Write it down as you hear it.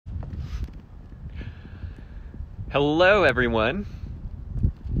Hello everyone.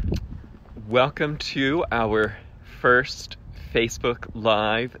 Welcome to our first Facebook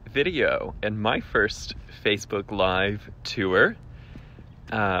Live video and my first Facebook Live tour.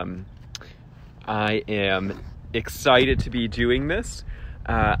 I am excited to be doing this.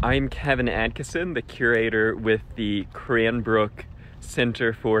 I'm Kevin Adkison, the curator with the Cranbrook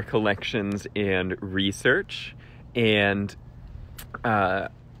Center for Collections and Research, and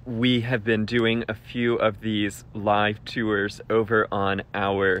we have been doing a few of these live tours over on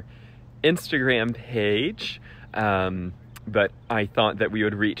our Instagram page, but I thought that we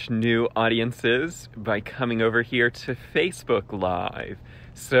would reach new audiences by coming over here to Facebook Live.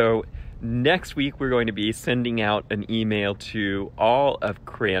 So next week we're going to be sending out an email to all of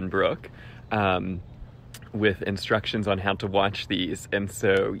Cranbrook with instructions on how to watch these. And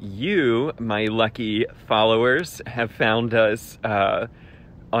so you, my lucky followers, have found us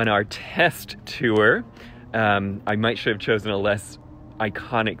on our test tour. I should have chosen a less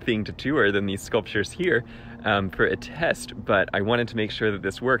iconic thing to tour than these sculptures here for a test, but I wanted to make sure that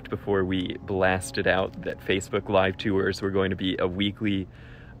this worked before we blasted out that Facebook Live tours were going to be a weekly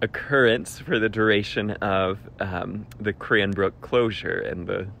occurrence for the duration of the Cranbrook closure and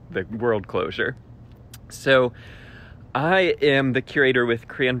the world closure. So I am the curator with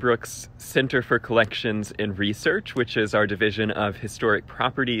Cranbrook's Center for Collections and Research, which is our division of historic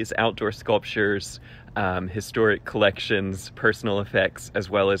properties, outdoor sculptures, historic collections, personal effects, as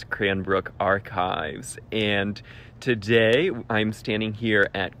well as Cranbrook archives. And today I'm standing here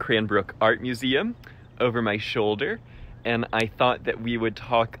at Cranbrook Art Museum over my shoulder, and I thought that we would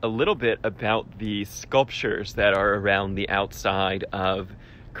talk a little bit about the sculptures that are around the outside of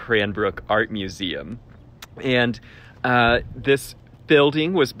Cranbrook Art Museum. And this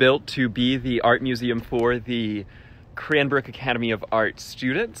building was built to be the art museum for the Cranbrook Academy of Art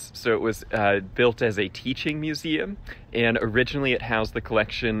students. So it was built as a teaching museum, and originally it housed the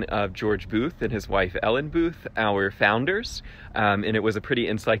collection of George Booth and his wife Ellen Booth, our founders. And it was a pretty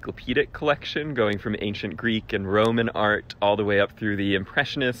encyclopedic collection going from ancient Greek and Roman art all the way up through the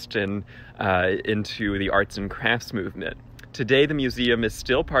Impressionist and into the arts and crafts movement. Today, the museum is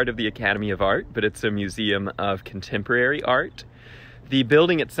still part of the Academy of Art, but it's a museum of contemporary art. The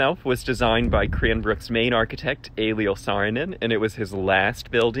building itself was designed by Cranbrook's main architect, Eliel Saarinen, and it was his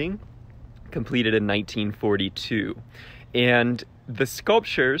last building, completed in 1942. And the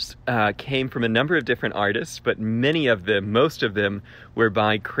sculptures came from a number of different artists, but most of them were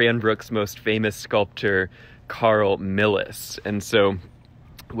by Cranbrook's most famous sculptor, Carl Milles. And so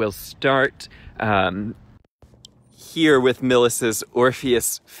we'll start here with Milles's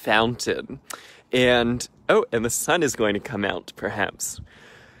Orpheus Fountain. And the sun is going to come out, perhaps.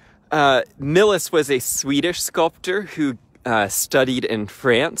 Milles was a Swedish sculptor who studied in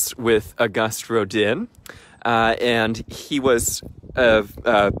France with Auguste Rodin, and he was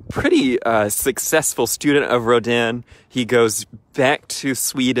a pretty successful student of Rodin. He goes back to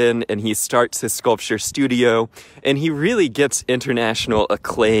Sweden and he starts his sculpture studio, and he really gets international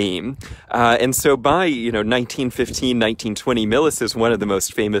acclaim. And so by 1915, 1920, Milles is one of the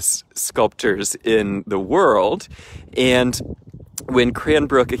most famous sculptors in the world. And when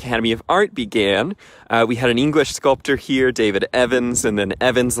Cranbrook Academy of Art began, we had an English sculptor here, David Evans, and then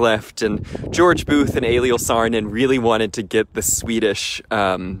Evans left, and George Booth and Eliel Saarinen really wanted to get the Swedish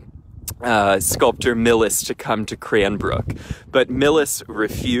sculptor Milles to come to Cranbrook. But Milles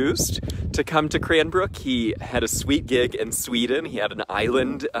refused to come to Cranbrook. He had a sweet gig in Sweden. He had an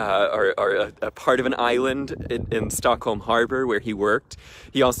island, or a part of an island in Stockholm Harbor where he worked.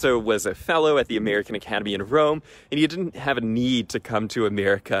 He also was a fellow at the American Academy in Rome, and he didn't have a need to come to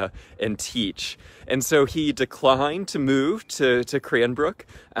America and teach. And so he declined to move to Cranbrook.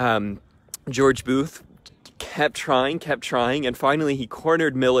 George Booth kept trying, and finally he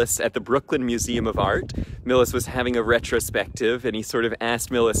cornered Milles at the Brooklyn Museum of Art. Milles was having a retrospective, and he sort of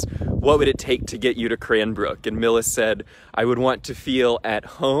asked Milles, what would it take to get you to Cranbrook? And Milles said, I would want to feel at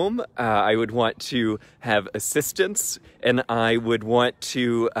home, I would want to have assistance, and I would want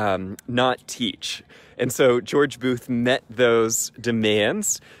to not teach. And so George Booth met those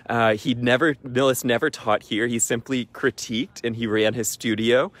demands. Milles never taught here. He simply critiqued and he ran his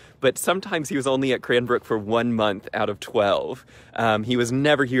studio. But sometimes he was only at Cranbrook for 1 month out of 12. He was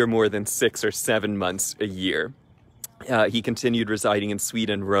never here more than 6 or 7 months a year. He continued residing in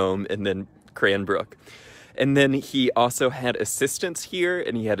Sweden, Rome, and then Cranbrook. And then he also had assistants here,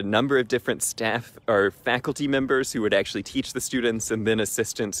 and he had a number of different staff or faculty members who would actually teach the students, and then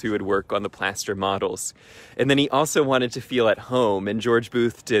assistants who would work on the plaster models. And then he also wanted to feel at home, and George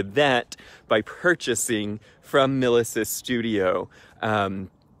Booth did that by purchasing from Milles's studio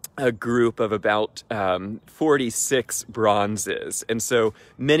a group of about 46 bronzes. And so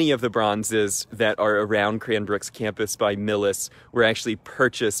many of the bronzes that are around Cranbrook's campus by Millis were actually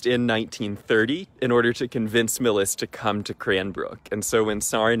purchased in 1930 in order to convince Millis to come to Cranbrook. And so when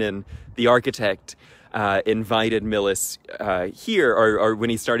Saarinen, the architect, invited Millis here, or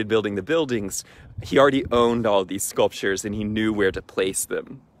when he started building the buildings, he already owned all these sculptures and he knew where to place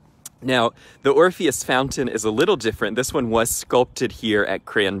them. Now, the Orpheus Fountain is a little different. This one was sculpted here at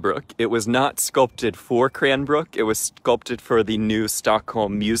Cranbrook. It was not sculpted for Cranbrook. It was sculpted for the new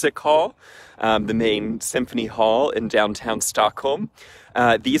Stockholm Music Hall, the main symphony hall in downtown Stockholm.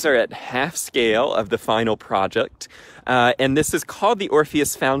 These are at half scale of the final project. And this is called the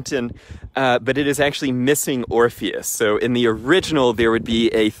Orpheus Fountain, but it is actually missing Orpheus. So in the original, there would be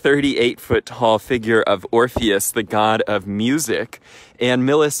a 38-foot tall figure of Orpheus, the god of music. And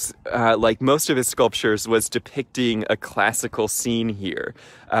Millis, like most of his sculptures, was depicting a classical scene here.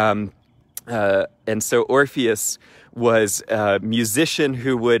 And so Orpheus was a musician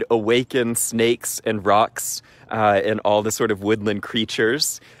who would awaken snakes and rocks and all the sort of woodland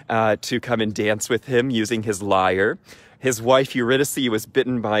creatures to come and dance with him using his lyre. His wife Eurydice was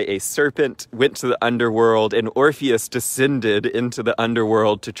bitten by a serpent, went to the underworld, and Orpheus descended into the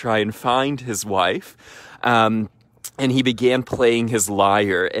underworld to try and find his wife. And he began playing his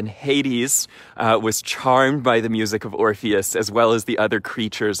lyre, and Hades was charmed by the music of Orpheus as well as the other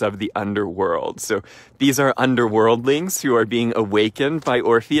creatures of the underworld. So these are underworldlings who are being awakened by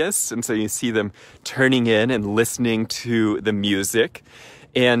Orpheus, and so you see them turning in and listening to the music.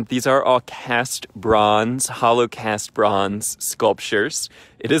 And these are all cast bronze, hollow cast bronze sculptures.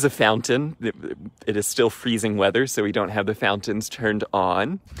 It is a fountain. It is still freezing weather, so we don't have the fountains turned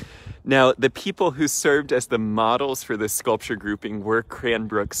on. Now, the people who served as the models for this sculpture grouping were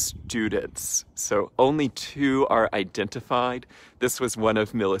Cranbrook students. So only 2 are identified. This was one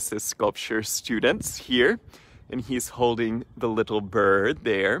of Millis's sculpture students here, and he's holding the little bird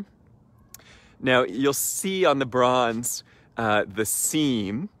there. Now, you'll see on the bronze the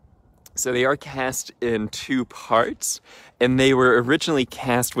seam. So they are cast in 2 parts, and they were originally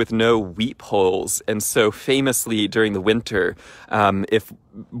cast with no weep holes. And so famously during the winter, if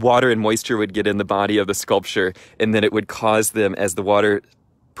water and moisture would get in the body of the sculpture, and then it would cause them, as the water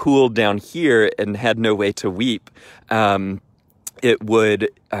pooled down here and had no way to weep, it would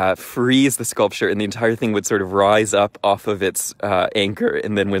freeze the sculpture, and the entire thing would sort of rise up off of its anchor.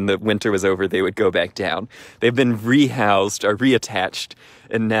 And then when the winter was over, they would go back down. They've been rehoused or reattached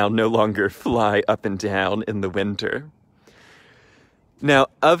and now no longer fly up and down in the winter. Now,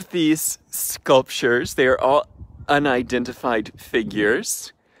 of these sculptures, they are all unidentified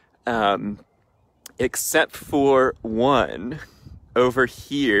figures, except for one. Over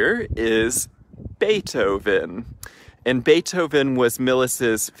here is Beethoven. And Beethoven was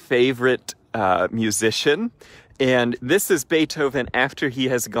Millis's favorite musician. And this is Beethoven after he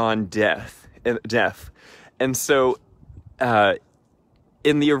has gone deaf. And so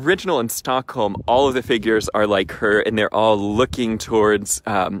in the original in Stockholm, all of the figures are like her, and they're all looking towards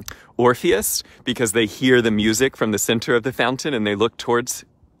Orpheus because they hear the music from the center of the fountain and they look towards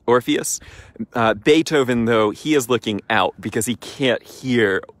Orpheus. Beethoven, though, he is looking out because he can't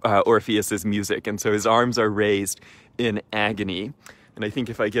hear Orpheus's music, and so his arms are raised in agony. And I think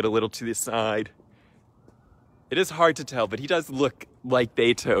if I get a little to the side, it is hard to tell, but he does look like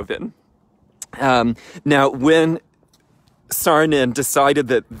Beethoven. Now, when Saarinen decided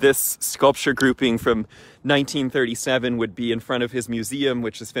that this sculpture grouping from 1937 would be in front of his museum,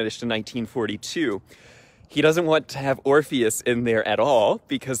 which was finished in 1942, he doesn't want to have Orpheus in there at all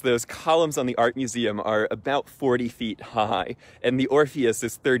because those columns on the art museum are about 40 feet high and the Orpheus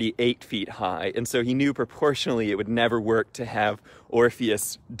is 38 feet high. And so he knew proportionally it would never work to have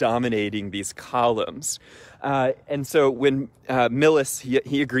Orpheus dominating these columns. And so when Millis,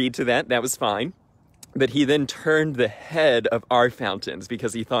 he agreed to that, that was fine. But he then turned the head of our fountains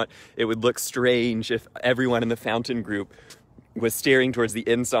because he thought it would look strange if everyone in the fountain group was staring towards the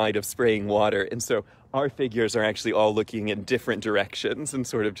inside of spraying water. And so our figures are actually all looking in different directions and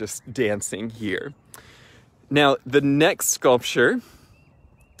sort of just dancing here. Now, the next sculpture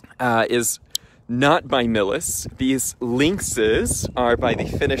is not by Millis. These lynxes are by the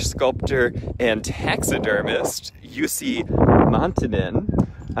Finnish sculptor and taxidermist Jussi Mantinen.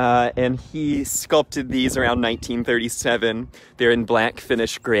 And he sculpted these around 1937. They're in black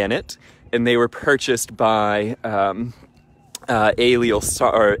Finnish granite, and they were purchased by Ailial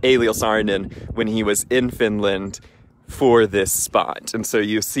Saarinen when he was in Finland for this spot. And so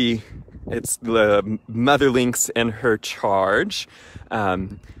you see it's the mother lynx and her charge.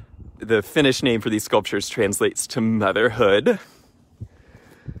 The Finnish name for these sculptures translates to motherhood.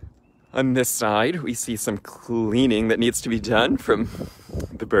 On this side, we see some cleaning that needs to be done from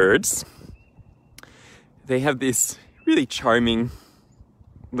the birds. They have this really charming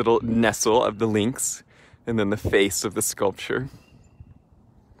little nestle of the lynx, and then the face of the sculpture.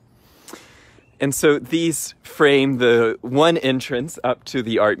 And so these frame the one entrance up to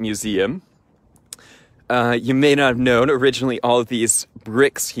the art museum. You may not have known, originally all of these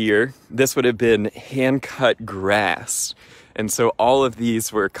bricks here, this would have been hand-cut grass. And so all of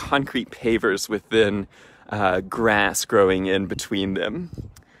these were concrete pavers with then grass growing in between them.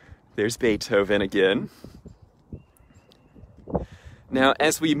 There's Beethoven again. Now,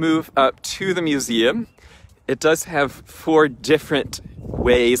 as we move up to the museum, it does have 4 different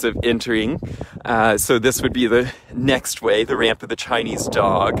ways of entering. So this would be the next way, the ramp of the Chinese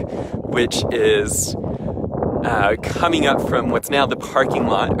dog, which is coming up from what's now the parking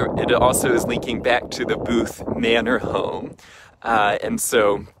lot. It also is linking back to the Booth Manor home. And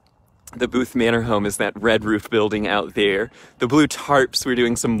so the Booth Manor home is that red roof building out there. The blue tarps, we're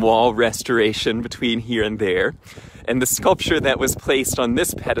doing some wall restoration between here and there. And the sculpture that was placed on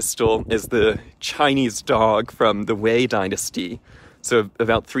this pedestal is the Chinese dog from the Wei dynasty, so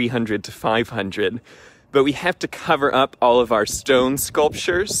about 300 to 500. But we have to cover up all of our stone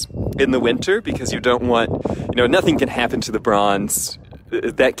sculptures in the winter because you don't want, nothing can happen to the bronze.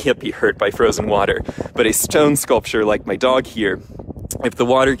 That can't be hurt by frozen water. But a stone sculpture like my dog here, if the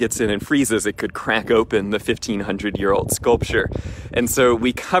water gets in and freezes, it could crack open the 1,500-year-old sculpture. And so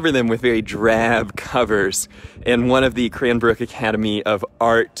we cover them with very drab covers. And one of the Cranbrook Academy of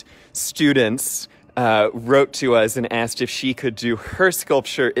Art students wrote to us and asked if she could do her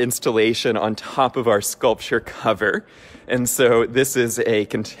sculpture installation on top of our sculpture cover. And so this is a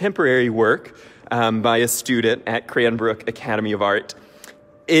contemporary work by a student at Cranbrook Academy of Art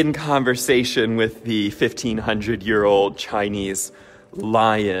in conversation with the 1,500-year-old Chinese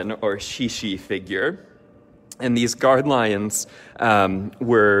lion or shishi figure. And these guard lions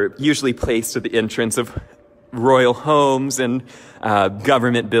were usually placed at the entrance of royal homes and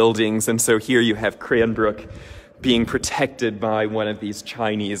government buildings. And so here you have Cranbrook being protected by one of these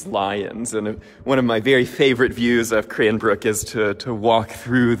Chinese lions. And one of my very favorite views of Cranbrook is to walk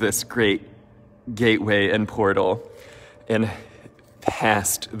through this great gateway and portal and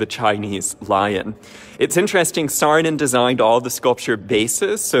past the Chinese lion. It's interesting, Saarinen designed all the sculpture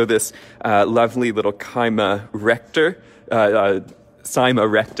bases, so this lovely little Cyma recta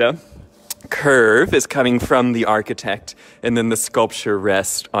curve is coming from the architect, and then the sculpture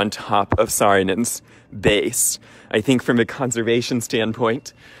rests on top of Saarinen's base. I think from a conservation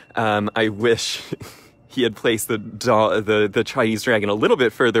standpoint, I wish he had placed the Chinese dragon a little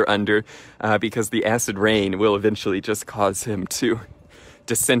bit further under because the acid rain will eventually just cause him to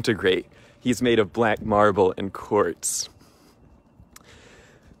disintegrate. He's made of black marble and quartz.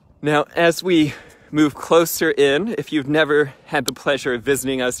 Now, as we move closer in, if you've never had the pleasure of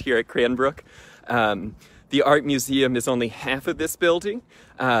visiting us here at Cranbrook, the art museum is only half of this building.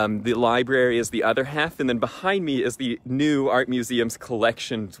 The library is the other half, and then behind me is the new art museum's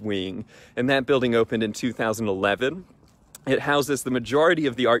collections wing, and that building opened in 2011. It houses the majority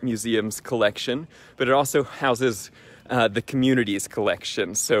of the art museum's collection, but it also houses the community's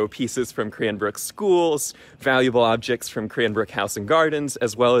collection, so pieces from Cranbrook schools, valuable objects from Cranbrook House and Gardens,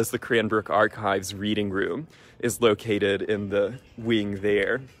 as well as the Cranbrook Archives reading room is located in the wing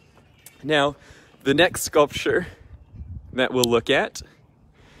there. Now, the next sculpture that we'll look at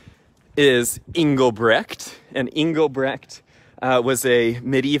is Engelbrekt, and Engelbrekt was a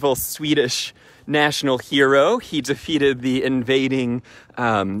medieval Swedish national hero. He defeated the invading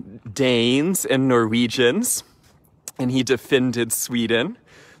Danes and Norwegians, and he defended Sweden.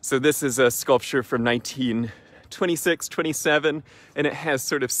 So this is a sculpture from 1926-27, and it has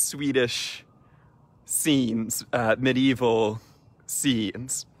sort of Swedish scenes, medieval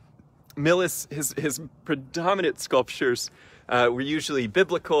scenes. Millis, his predominant sculptures were usually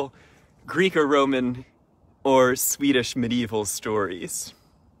biblical, Greco-Roman, or Swedish medieval stories.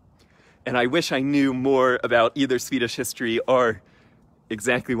 And I wish I knew more about either Swedish history or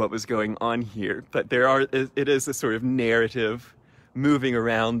exactly what was going on here, but it is a sort of narrative moving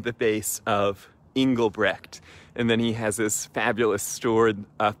around the base of Engelbrekt. And then he has this fabulous sword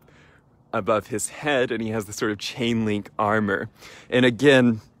up above his head, and he has the sort of chain link armor. And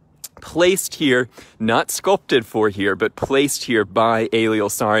again, placed here, not sculpted for here, but placed here by Eliel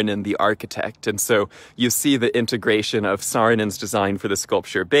Saarinen, the architect. And so you see the integration of Saarinen's design for the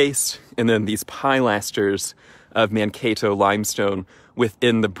sculpture base, and then these pilasters of Mankato limestone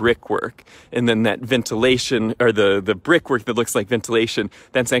within the brickwork. And then that ventilation, or the brickwork that looks like ventilation,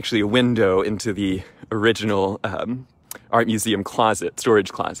 that's actually a window into the original art museum closet,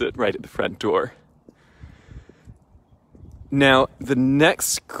 storage closet, right at the front door. Now, the next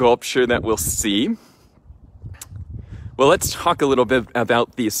sculpture that we'll see, well, let's talk a little bit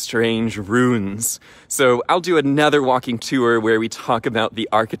about these strange runes. So I'll do another walking tour where we talk about the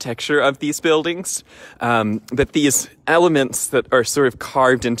architecture of these buildings, but these elements that are sort of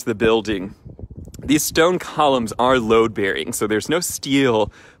carved into the building, these stone columns are load-bearing, so there's no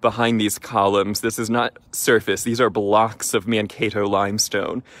steel behind these columns. This is not surface. These are blocks of Mankato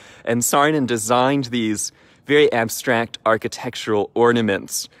limestone. And Saarinen designed these very abstract architectural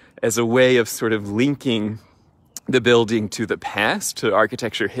ornaments as a way of sort of linking the building to the past, to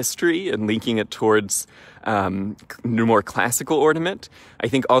architecture history, and linking it towards more classical ornament. I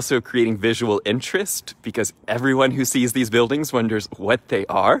think also creating visual interest, because everyone who sees these buildings wonders what they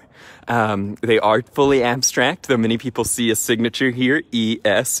are. They are fully abstract, though many people see a signature here,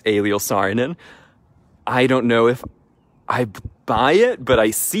 E.S. Eliel Saarinen. I don't know if I buy it, but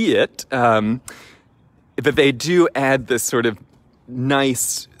I see it. But they do add this sort of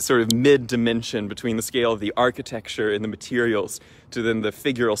nice sort of mid-dimension between the scale of the architecture and the materials to then the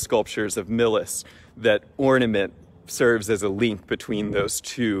figural sculptures of Millis. That ornament serves as a link between those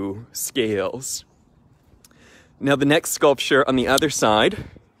two scales. Now the next sculpture on the other side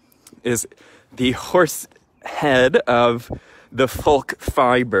is the horse head of the folk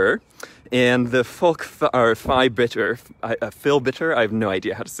fiber. And the folk Filbitter, I have no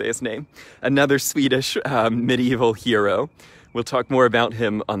idea how to say his name, another Swedish medieval hero. We'll talk more about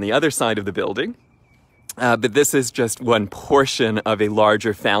him on the other side of the building. But this is just one portion of a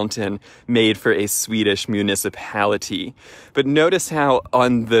larger fountain made for a Swedish municipality. But notice how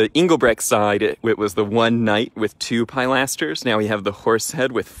on the Engelbrecht side, it was the one knight with 2 pilasters. Now we have the horse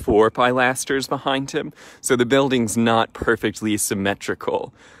head with 4 pilasters behind him. So the building's not perfectly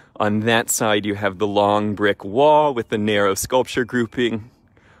symmetrical. On that side, you have the long brick wall with the narrow sculpture grouping.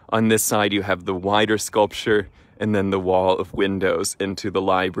 On this side, you have the wider sculpture, and then the wall of windows into the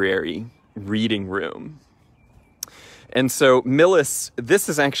library reading room. And so Millis, this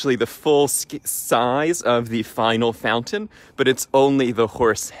is actually the full size of the final fountain, but it's only the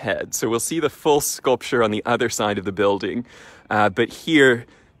horse head. So we'll see the full sculpture on the other side of the building. But here,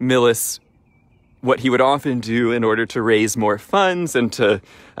 Millis, what he would often do in order to raise more funds and to,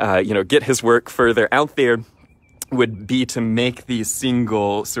 get his work further out there would be to make these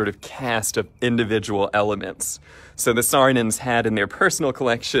single sort of cast of individual elements. So the Saarinens had in their personal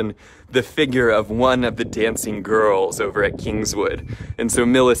collection the figure of one of the dancing girls over at Kingswood. And so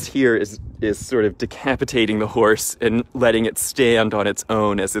Millis here is sort of decapitating the horse and letting it stand on its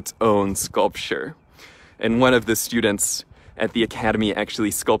own as its own sculpture. And one of the students at the Academy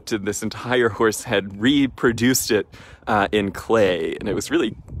actually sculpted this entire horse head, reproduced it in clay, and it was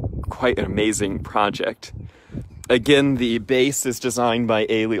really quite an amazing project. Again, the base is designed by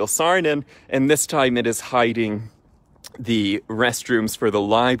Eliel Saarinen, and this time it is hiding the restrooms for the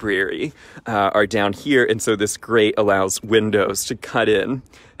library are down here, and so this grate allows windows to cut in,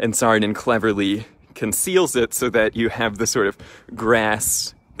 and Saarinen cleverly conceals it so that you have the sort of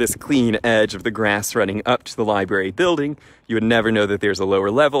grass, this clean edge of the grass running up to the library building. You would never know that there's a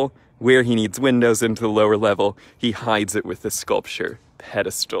lower level. Where he needs windows into the lower level, he hides it with the sculpture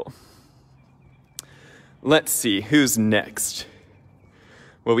pedestal. Let's see, who's next?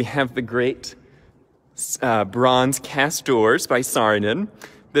 Well, we have the great bronze cast doors by Saarinen.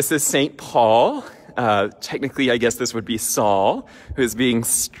 This is St. Paul. Technically, I guess this would be Saul, who is being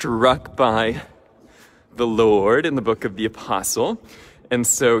struck by the Lord in the book of the Apostle. And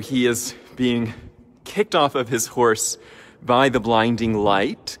so he is being kicked off of his horse by the blinding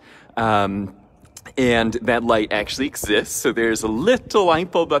light. And that light actually exists. So there's a little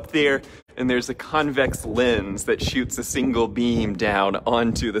light bulb up there, and there's a convex lens that shoots a single beam down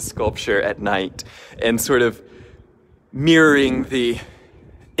onto the sculpture at night, and sort of mirroring the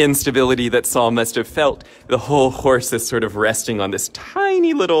instability that Saul must have felt. The whole horse is sort of resting on this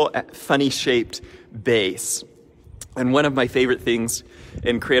tiny little funny-shaped base. And one of my favorite things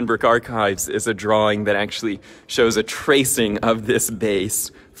in Cranbrook archives is a drawing that actually shows a tracing of this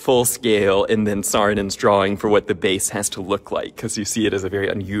base full scale, and then Saarinen's drawing for what the base has to look like, because you see it as a very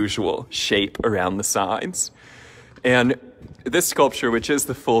unusual shape around the sides. And this sculpture, which is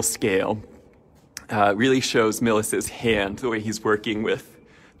the full scale, really shows Millis's hand, the way he's working with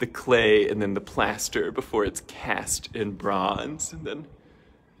the clay and then the plaster before it's cast in bronze. And then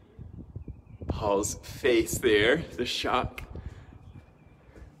Paul's face there, the shock.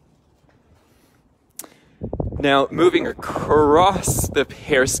 Now, moving across the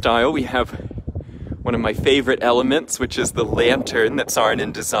hairstyle, we have one one of my favorite elements, which is the lantern that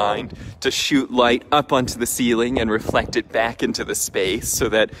Saarinen designed to shoot light up onto the ceiling and reflect it back into the space, so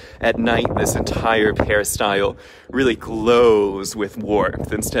that at night this entire peristyle really glows with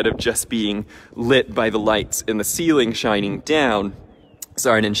warmth. Instead of just being lit by the lights in the ceiling shining down,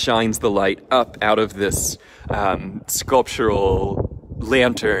 Saarinen shines the light up out of this sculptural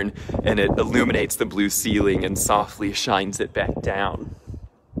lantern, and it illuminates the blue ceiling and softly shines it back down.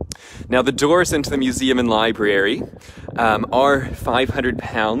 Now, the doors into the museum and library are 500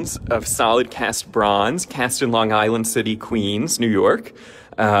 pounds of solid cast bronze, cast in Long Island City, Queens, New York.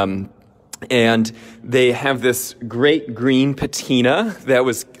 And they have this great green patina that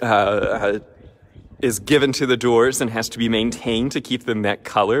was is given to the doors and has to be maintained to keep them that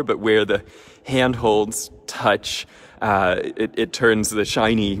color, but where the handholds touch, it turns the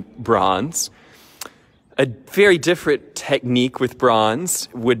shiny bronze. A very different technique with bronze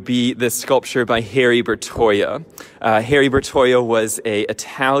would be this sculpture by Harry Bertoia. Harry Bertoia was an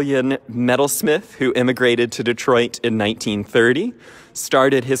Italian metalsmith who immigrated to Detroit in 1930,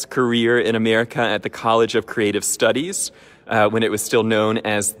 started his career in America at the College of Creative Studies, when it was still known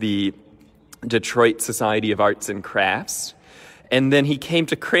as the Detroit Society of Arts and Crafts. And then he came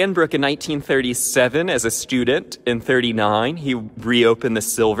to Cranbrook in 1937 as a student. In 1939, he reopened the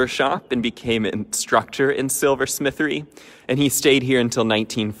silver shop and became an instructor in silversmithery. And he stayed here until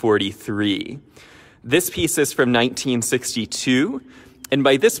 1943. This piece is from 1962. And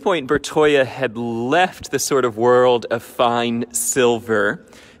by this point, Bertoia had left the sort of world of fine silver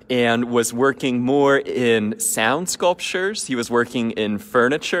and was working more in sound sculptures. He was working in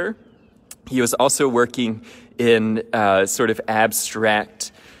furniture. He was also working in sort of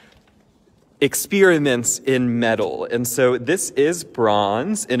abstract experiments in metal. And so this is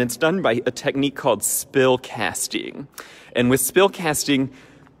bronze, and it's done by a technique called spill casting. And with spill casting,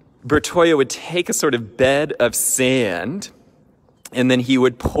 Bertoia would take a sort of bed of sand, and then he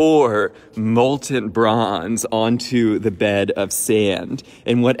would pour molten bronze onto the bed of sand.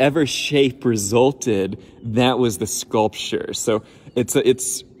 And whatever shape resulted, that was the sculpture. So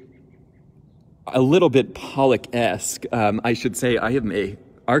it's a little bit Pollock-esque. I should say I am a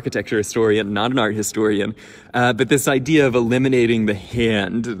architecture historian, not an art historian, but this idea of eliminating the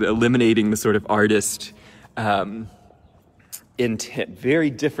hand, eliminating the sort of artist intent,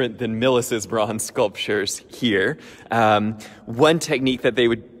 very different than Millis's bronze sculptures here. One technique that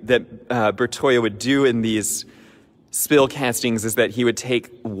Bertoia would do in these spill castings is that he would take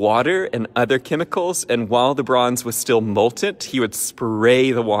water and other chemicals, and while the bronze was still molten, he would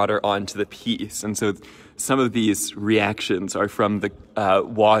spray the water onto the piece. And so some of these reactions are from the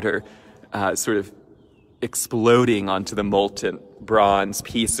water sort of exploding onto the molten bronze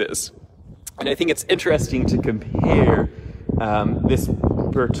pieces. And I think it's interesting to compare this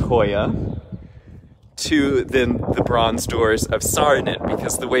Bertoia to then the bronze doors of Saarinen,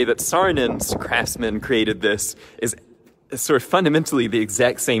 because the way that Saarinen's craftsmen created this is sort of fundamentally the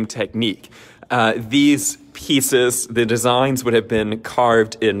exact same technique. These pieces, the designs would have been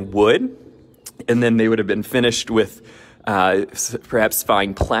carved in wood, and then they would have been finished with perhaps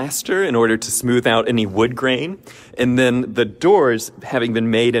fine plaster in order to smooth out any wood grain. And then the doors, having been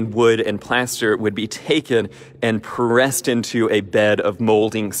made in wood and plaster, would be taken and pressed into a bed of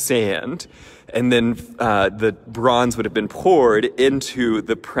molding sand. And then the bronze would have been poured into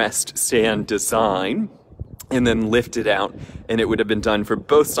the pressed sand design and then lifted out, and it would have been done for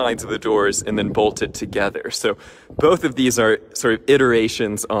both sides of the doors and then bolted together. So both of these are sort of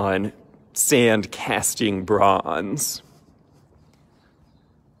iterations on sand casting bronze.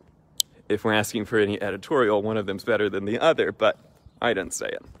 If we're asking for any editorial, one of them's better than the other, but I didn't say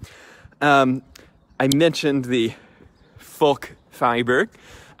it. I mentioned the folk fiber.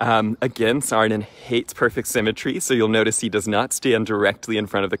 Again, Saarinen hates perfect symmetry, so you'll notice he does not stand directly in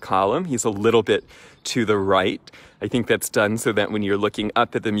front of the column. He's a little bit to the right. I think that's done so that when you're looking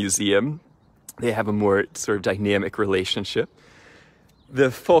up at the museum, they have a more sort of dynamic relationship.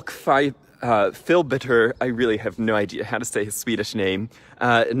 The folk Filbiter, I really have no idea how to say his Swedish name,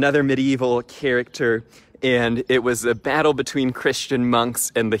 another medieval character, and it was a battle between Christian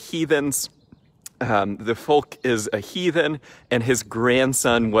monks and the heathens. The folk is a heathen, and his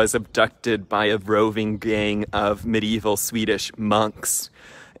grandson was abducted by a roving gang of medieval Swedish monks.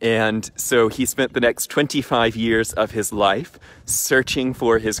 And so he spent the next 25 years of his life searching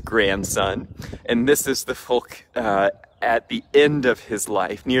for his grandson. And this is the folk at the end of his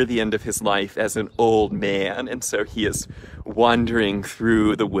life, near the end of his life as an old man. And so he is wandering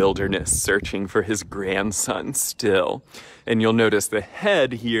through the wilderness searching for his grandson still. And you'll notice the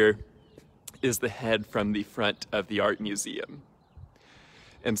head here is the head from the front of the art museum.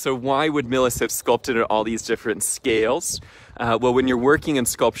 And so why would Millis have sculpted at all these different scales? Well, when you're working in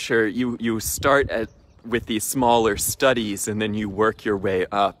sculpture, you start with these smaller studies and then you work your way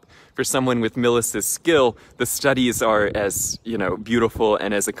up. For someone with Millis's skill, the studies are as, beautiful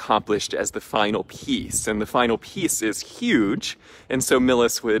and as accomplished as the final piece. And the final piece is huge. And so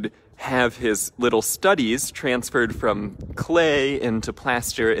Millis would have his little studies transferred from clay into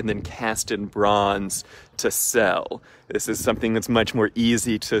plaster and then cast in bronze to sell. This is something that's much more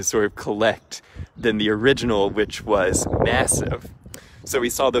easy to sort of collect than the original, which was massive. So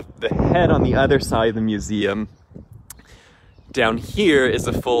we saw the head on the other side of the museum. Down here is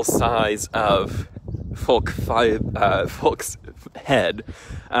a full size of Folk's head.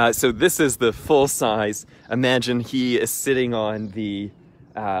 So this is the full size. Imagine he is sitting on the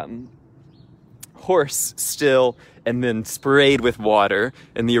horse still and then sprayed with water,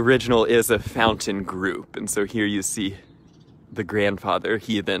 and the original is a fountain group. And so here you see the grandfather,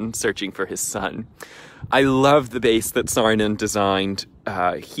 heathen, searching for his son. I love the base that Saarinen designed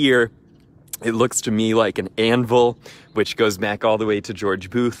here. It looks to me like an anvil, which goes back all the way to George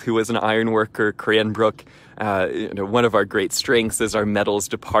Booth, who was an ironworker. Cranbrook, one of our great strengths is our metals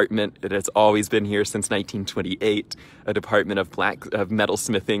department. It has always been here since 1928, a department of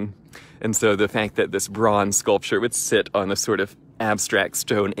metalsmithing. And so the fact that this bronze sculpture would sit on a sort of abstract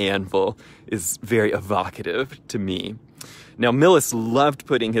stone anvil is very evocative to me. Now, Millis loved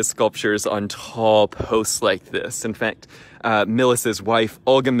putting his sculptures on tall posts like this. In fact, Millis's wife,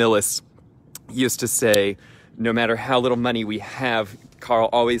 Olga Millis, used to say, no matter how little money we have, Carl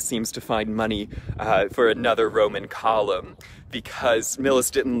always seems to find money for another Roman column, because Millis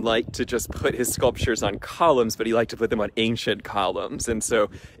didn't like to just put his sculptures on columns, but he liked to put them on ancient columns. And so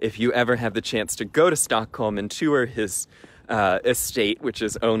if you ever have the chance to go to Stockholm and tour his estate, which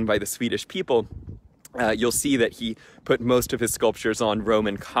is owned by the Swedish people, you'll see that he put most of his sculptures on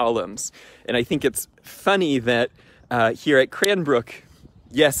Roman columns. And I think it's funny that here at Cranbrook,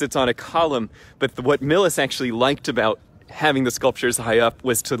 yes, it's on a column, but what Millis actually liked about having the sculptures high up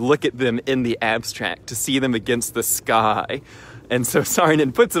was to look at them in the abstract, to see them against the sky. And so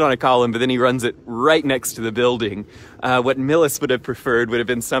Saarinen puts it on a column, but then he runs it right next to the building. What Millis would have preferred would have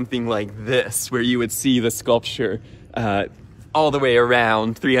been something like this, where you would see the sculpture all the way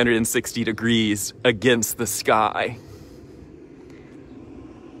around 360 degrees against the sky.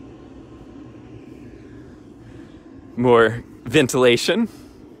 More ventilation.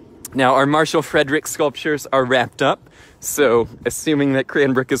 Now, our Marshall Frederick sculptures are wrapped up, so assuming that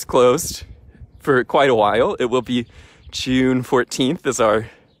Cranbrook is closed for quite a while, it will be June 14th is our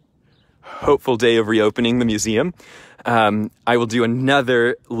hopeful day of reopening the museum. I will do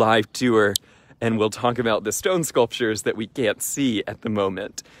another live tour and we'll talk about the stone sculptures that we can't see at the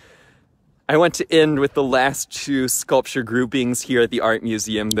moment. I want to end with the last two sculpture groupings here at the Art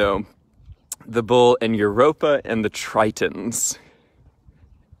Museum, though. The Bull and Europa and the Tritons.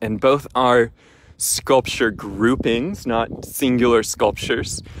 And both are sculpture groupings, not singular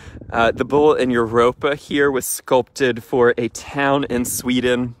sculptures. The Bull in Europa here was sculpted for a town in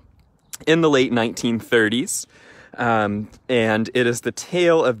Sweden in the late 1930s. And it is the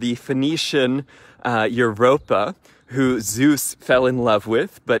tale of the Phoenician Europa, who Zeus fell in love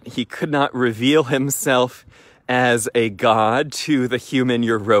with, but he could not reveal himself as a god to the human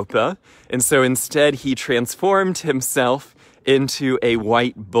Europa. And so instead he transformed himself into a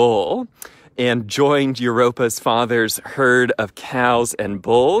white bull and joined Europa's father's herd of cows and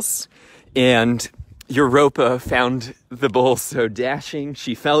bulls. And Europa found the bull so dashing,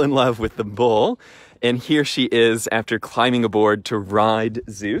 she fell in love with the bull. And here she is after climbing aboard to ride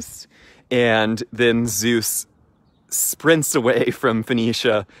Zeus. And then Zeus sprints away from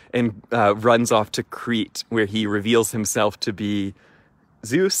Phoenicia and runs off to Crete, where he reveals himself to be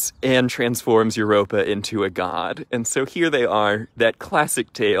Zeus and transforms Europa into a god. And so here they are, that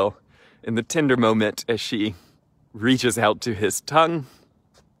classic tale, in the tender moment as she reaches out to his tongue.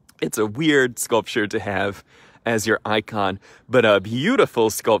 It's a weird sculpture to have as your icon, but a beautiful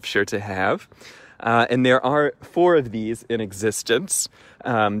sculpture to have. And there are 4 of these in existence,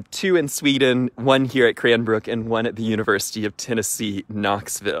 2 in Sweden, 1 here at Cranbrook, and 1 at the University of Tennessee,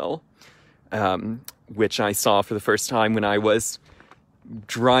 Knoxville, which I saw for the first time when I was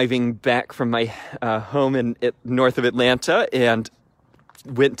driving back from my home north of Atlanta, and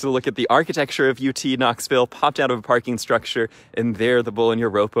went to look at the architecture of UT Knoxville, popped out of a parking structure, and there the Bull and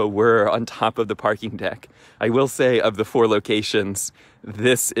Europa were on top of the parking deck. I will say, of the 4 locations,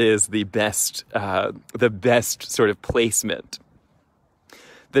 this is the best sort of placement.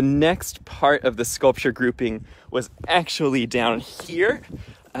 The next part of the sculpture grouping was actually down here.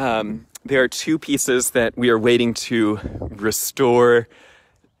 There are 2 pieces that we are waiting to restore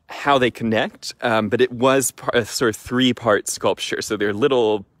how they connect, but it was a sort of three-part sculpture. So they're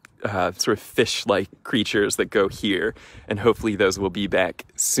little sort of fish-like creatures that go here, and hopefully those will be back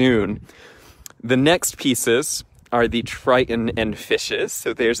soon. The next pieces are the Triton and fishes.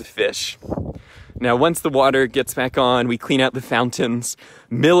 So there's a fish. Now, once the water gets back on, we clean out the fountains.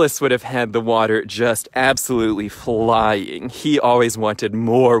 Millis would have had the water just absolutely flying. He always wanted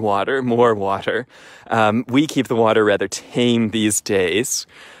more water, more water. We keep the water rather tame these days.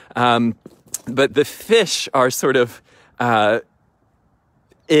 But the fish are sort of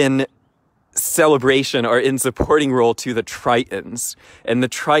in celebration or in supporting role to the Tritons. And the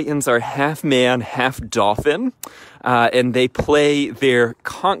Tritons are half man, half dolphin. And they play their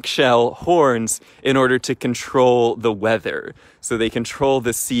conch shell horns in order to control the weather. So they control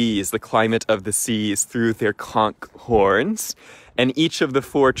the seas, the climate of the seas through their conch horns. And each of the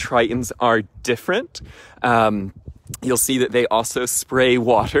four Tritons are different. You'll see that they also spray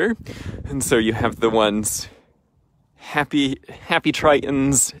water. And so you have the ones happy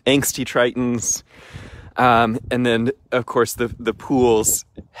Tritons, angsty Tritons. And then, of course, the pools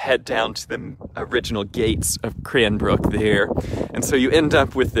head down to the original gates of Cranbrook there. And so you end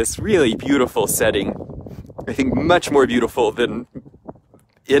up with this really beautiful setting. I think much more beautiful than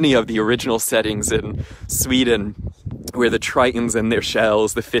any of the original settings in Sweden, where the Tritons and their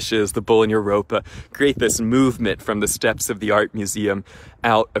shells, the fishes, the bull and Europa, create this movement from the steps of the art museum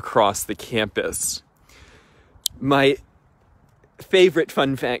out across the campus. My favorite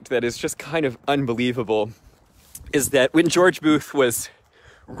fun fact that is just kind of unbelievable is that when George Booth was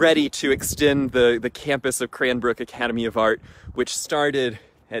ready to extend the campus of Cranbrook Academy of Art, which started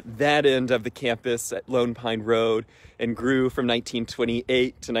at that end of the campus at Lone Pine Road and grew from 1928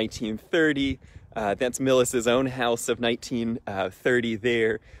 to 1930. That's Millis's own house of 1930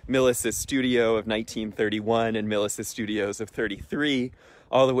 there, Millis's studio of 1931, and Millis's studios of 33,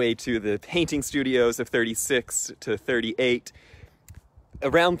 all the way to the painting studios of 36 to 38.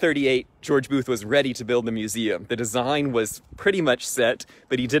 Around 38, George Booth was ready to build the museum. The design was pretty much set,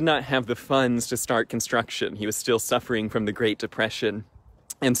 but he did not have the funds to start construction. He was still suffering from the Great Depression.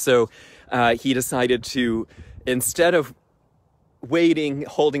 And so he decided to, instead of waiting,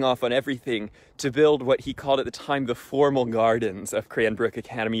 holding off on everything, to build what he called at the time the formal gardens of Cranbrook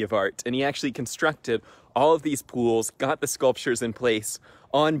Academy of Art. And he actually constructed all of these pools, got the sculptures in place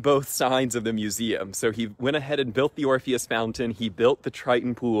on both sides of the museum. So he went ahead and built the Orpheus Fountain, he built the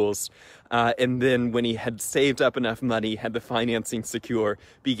Triton pools, and then when he had saved up enough money, had the financing secure,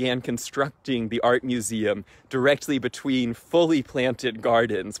 began constructing the art museum directly between fully planted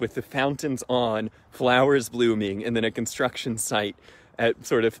gardens with the fountains on, flowers blooming, and then a construction site at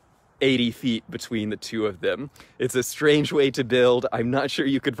sort of 80 feet between the two of them. It's a strange way to build. I'm not sure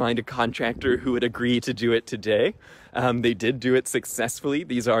you could find a contractor who would agree to do it today. They did do it successfully.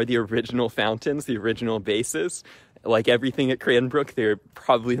 These are the original fountains, the original bases. Like everything at Cranbrook, they're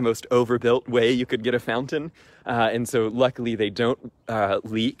probably the most overbuilt way you could get a fountain. And so luckily they don't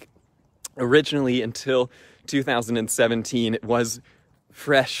leak. Originally, until 2017, it was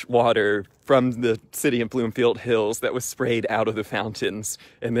fresh water from the city of Bloomfield Hills that was sprayed out of the fountains,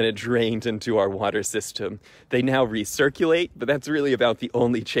 and then it drained into our water system. They now recirculate, but that's really about the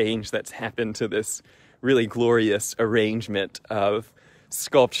only change that's happened to this really glorious arrangement of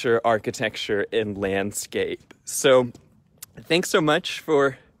sculpture, architecture, and landscape. So thanks so much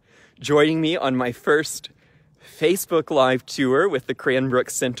for joining me on my first Facebook Live tour with the Cranbrook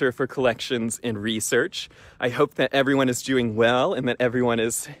Center for Collections and Research. I hope that everyone is doing well and that everyone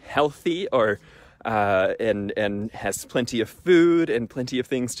is healthy or and has plenty of food and plenty of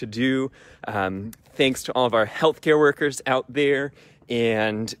things to do. Thanks to all of our healthcare workers out there,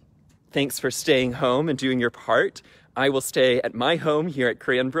 and thanks for staying home and doing your part. I will stay at my home here at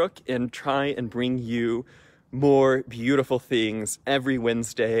Cranbrook and try and bring you more beautiful things every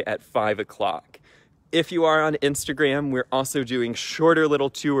Wednesday at 5 o'clock. If you are on Instagram, we're also doing shorter little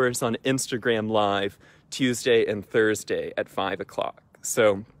tours on Instagram Live Tuesday and Thursday at 5 o'clock.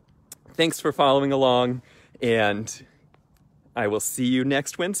 So thanks for following along, and I will see you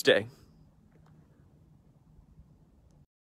next Wednesday.